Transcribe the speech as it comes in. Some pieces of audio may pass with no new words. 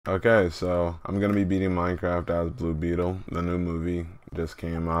Okay, so I'm gonna be beating Minecraft as Blue Beetle. The new movie just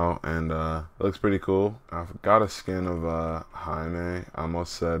came out and it looks pretty cool. I've got a skin of Jaime. I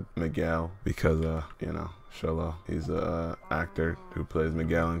almost said Miguel because you know, Sholo. He's a actor who plays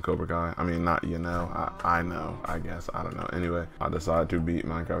Miguel in Cobra Kai. I mean, not I know, I guess, I don't know. Anyway, I decided to beat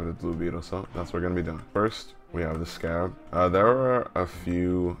Minecraft with Blue Beetle, so that's what we're gonna be doing. First, we have the scarab. There were a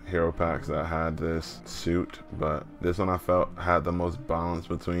few hero packs that had this suit, but this one I felt had the most balance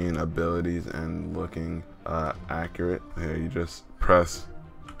between abilities and looking accurate. Here, you just press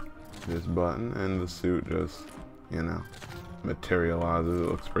this button and the suit just, you know, materializes. It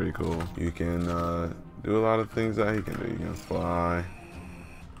looks pretty cool. You can do a lot of things that he can do. You can fly.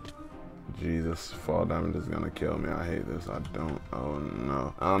 Jesus, fall damage is gonna kill me. I hate this. I don't. Oh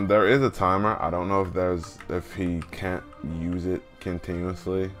no. There is a timer. I don't know if he can't use it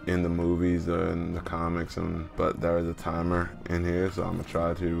continuously in the movies or in the comics, but there is a timer in here, so I'm gonna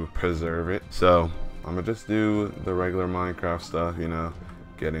try to preserve it. So I'm gonna just do the regular Minecraft stuff, you know,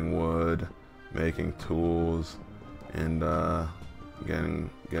 getting wood, making tools, and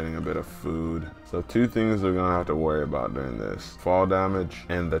getting a bit of food. So two things we're gonna have to worry about during this: fall damage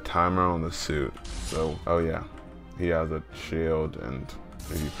and the timer on the suit. So, oh yeah, he has a shield, and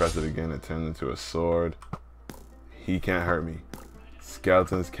if you press it again, it turns into a sword. He can't hurt me.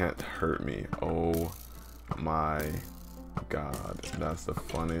 Skeletons can't hurt me. Oh my God, that's the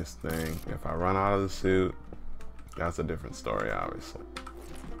funniest thing. If I run out of the suit, that's a different story, obviously.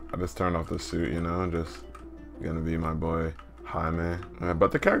 I just turned off the suit, you know, just gonna be my boy Jaime.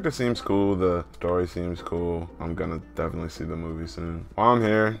 But the character seems cool, the story seems cool. I'm gonna definitely see the movie soon. While I'm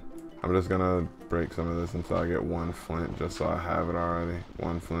here, I'm just gonna break some of this until I get one flint, just so I have it already.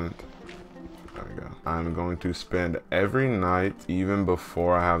 One flint. There we go. I'm going to spend every night, even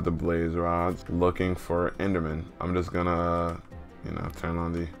before I have the blaze rods, looking for Enderman. I'm just gonna, you know, turn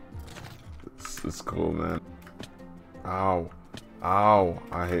on the... It's cool, man. Ow. Ow.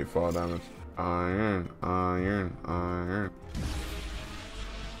 I hate fall damage. Iron, iron, iron.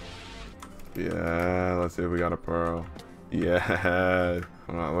 Yeah, let's see if we got a pearl. Yeah.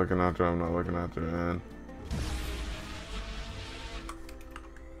 I'm not looking after him, I'm not looking after him, man.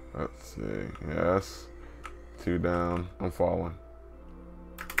 Let's see. Yes. 2 down. I'm falling.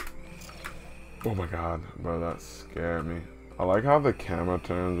 Oh my God, bro, that scared me. I like how the camera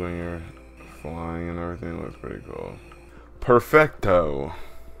turns when you're flying and everything. It looks pretty cool. Perfecto.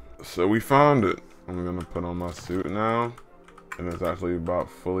 So we found it. I'm gonna put on my suit now, and it's actually about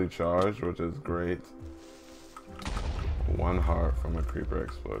fully charged, which is great. 1 heart from a creeper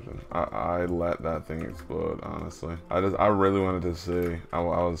explosion. I let that thing explode, honestly. I really wanted to see. I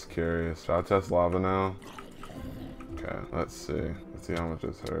was curious. Should I test lava now? Okay, let's see. Let's see how much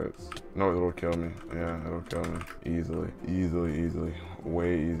this hurts. No, it'll kill me. Yeah, it'll kill me. Easily. Easily, easily.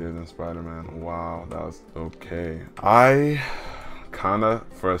 Way easier than Spider-Man. Wow, that was okay. I kinda,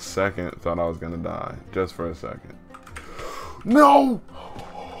 for a second, thought I was gonna die. Just for a second. No!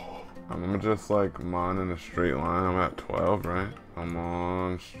 I'm gonna just like mine in a straight line. I'm at 12, right? Come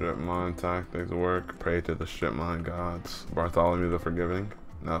on, strip mine tactics work. Pray to the strip mine gods. Bartholomew the Forgiving?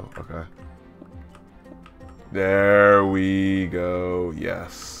 No, okay. There we go.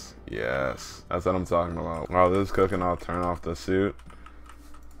 Yes, yes. That's what I'm talking about. While this is cooking, I'll turn off the suit.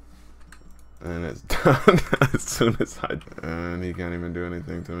 And it's done as soon as and he can't even do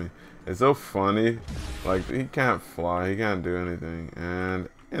anything to me. It's so funny. Like, he can't fly, he can't do anything. And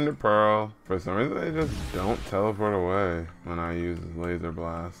Ender Pearl, for some reason they just don't teleport away when I use laser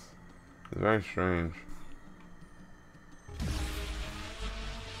blast. It's very strange.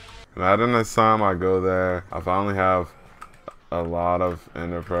 Imagine this time I go there, I finally have a lot of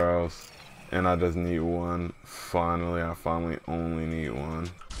Ender Pearls, and I just need one. Finally, I finally only need one.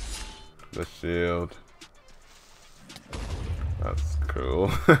 The shield. That's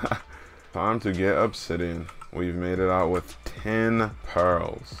cool. Time to get obsidian. We've made it out with 10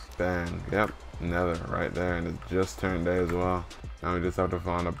 pearls. Bang. Yep. Nether right there. And it just turned day as well. Now we just have to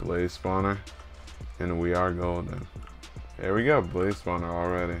find a blaze spawner. And we are golden. There we go. Blaze spawner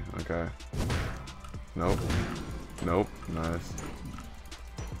already. Okay. Nope. Nope. Nice.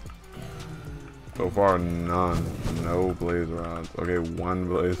 So far, none. No blaze rods. Okay, 1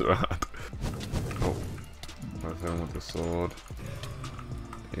 blaze rod. Oh. Let's hit him with the sword.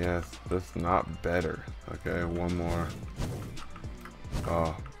 Yes, that's not better. Okay, 1 more.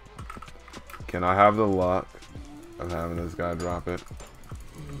 Oh. Can I have the luck of having this guy drop it?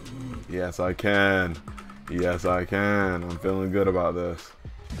 Yes, I can. Yes, I can. I'm feeling good about this.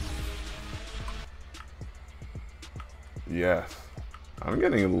 Yes. I'm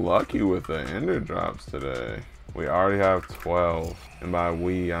getting lucky with the ender drops today. We already have 12. And by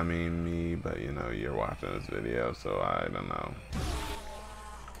we, I mean me, but you know, you're watching this video, so I don't know.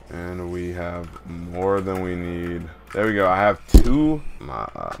 And we have more than we need. There we go. I have 2.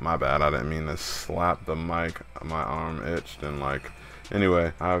 My bad. I didn't mean to slap the mic. My arm itched and like.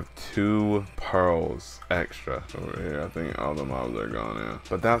 Anyway, I have 2 pearls extra over here. I think all the mobs are gone now.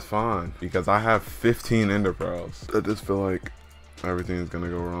 But that's fine because I have 15 ender pearls. I just feel like everything's gonna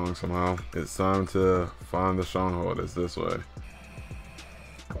go wrong somehow. It's time to find the stronghold. It's this way.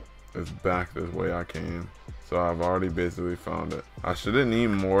 It's back this way I came. So I've already basically found it. I shouldn't need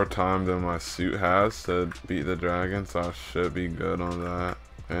more time than my suit has to beat the dragon, so I should be good on that.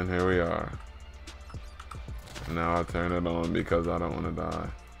 And here we are. Now I turn it on because I don't want to die.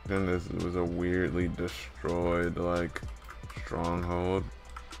 Then this was a weirdly destroyed like stronghold.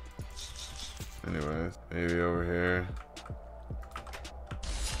 Anyways, maybe over here.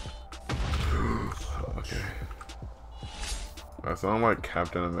 Okay. I sound like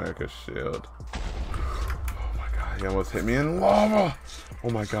Captain America's shield. Oh my god, he almost hit me in lava!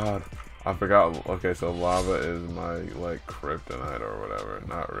 Oh my god. I forgot. Okay, so lava is my like kryptonite or whatever.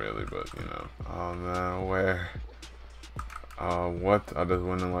 Not really, but you know. Oh man, where? What? I just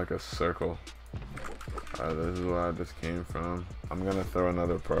went in like a circle. This is where I just came from. I'm gonna throw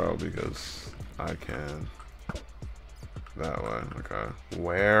another pearl because I can. That way, okay.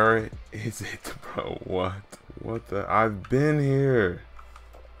 Where is it, bro? What? What the? I've been here.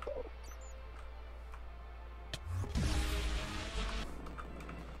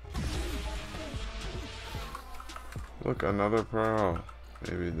 Look, another pearl.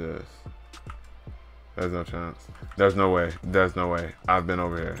 Maybe this. There's no chance. There's no way. There's no way. I've been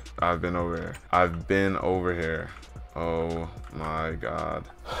over here. I've been over here. I've been over here. Oh my god.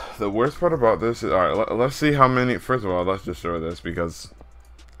 The worst part about this is, alright, let's see how many. First of all, let's just show this because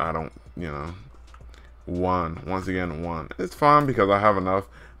I don't, you know. 1. Once again, 1. It's fine because I have enough,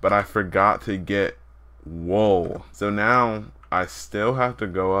 but I forgot to get wool. So now I still have to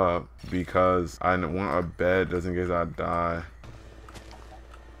go up because I want a bed just in case I die.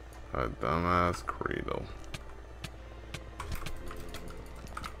 A dumbass Creedle.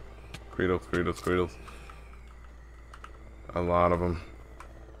 Creedles. A lot of them.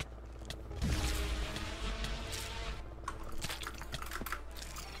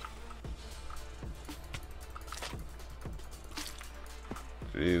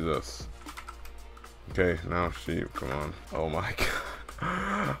 Jesus. Okay, now sheep, come on. Oh my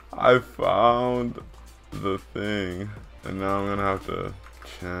god. I found the thing. And now I'm gonna have to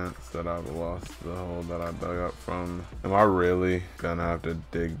chance that I've lost the hole that I dug up from. Am I really gonna have to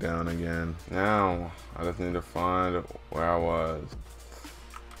dig down again? Now, I just need to find where I was.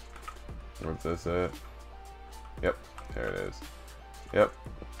 Was this it? Yep, there it is. Yep.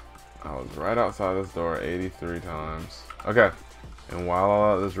 I was right outside this door 83 times. Okay. And while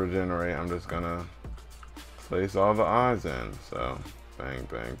I let this regenerate, I'm just gonna place all the eyes in. So, bang,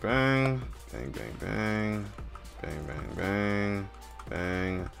 bang, bang. Bang, bang, bang. Bang, bang, bang.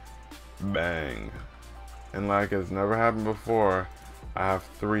 Bang, bang. And like it's never happened before, I have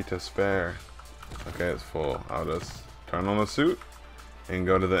 3 to spare. Okay, it's full. I'll just turn on the suit and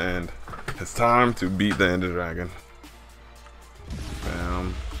go to the end. It's time to beat the Ender Dragon.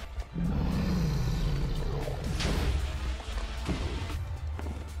 Bam.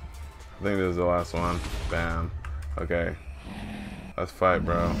 I think this is the last one. Bam. Okay. Let's fight,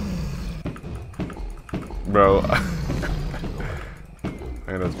 bro. Bro.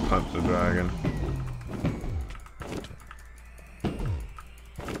 I can just punch the dragon.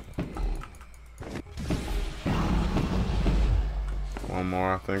 One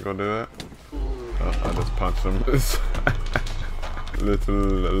more, I think will do it. Oh, I just punched him.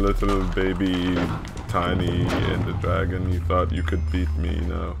 little baby, tiny Ender Dragon. You thought you could beat me?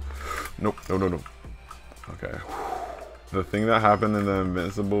 No. Nope. No. Okay. The thing that happened in the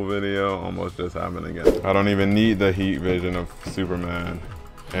Invincible video almost just happened again. I don't even need the heat vision of Superman.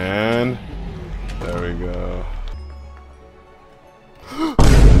 And there we go.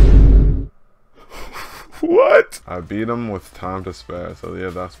 What? I beat him with time to spare. So yeah,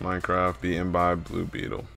 that's Minecraft beaten by Blue Beetle.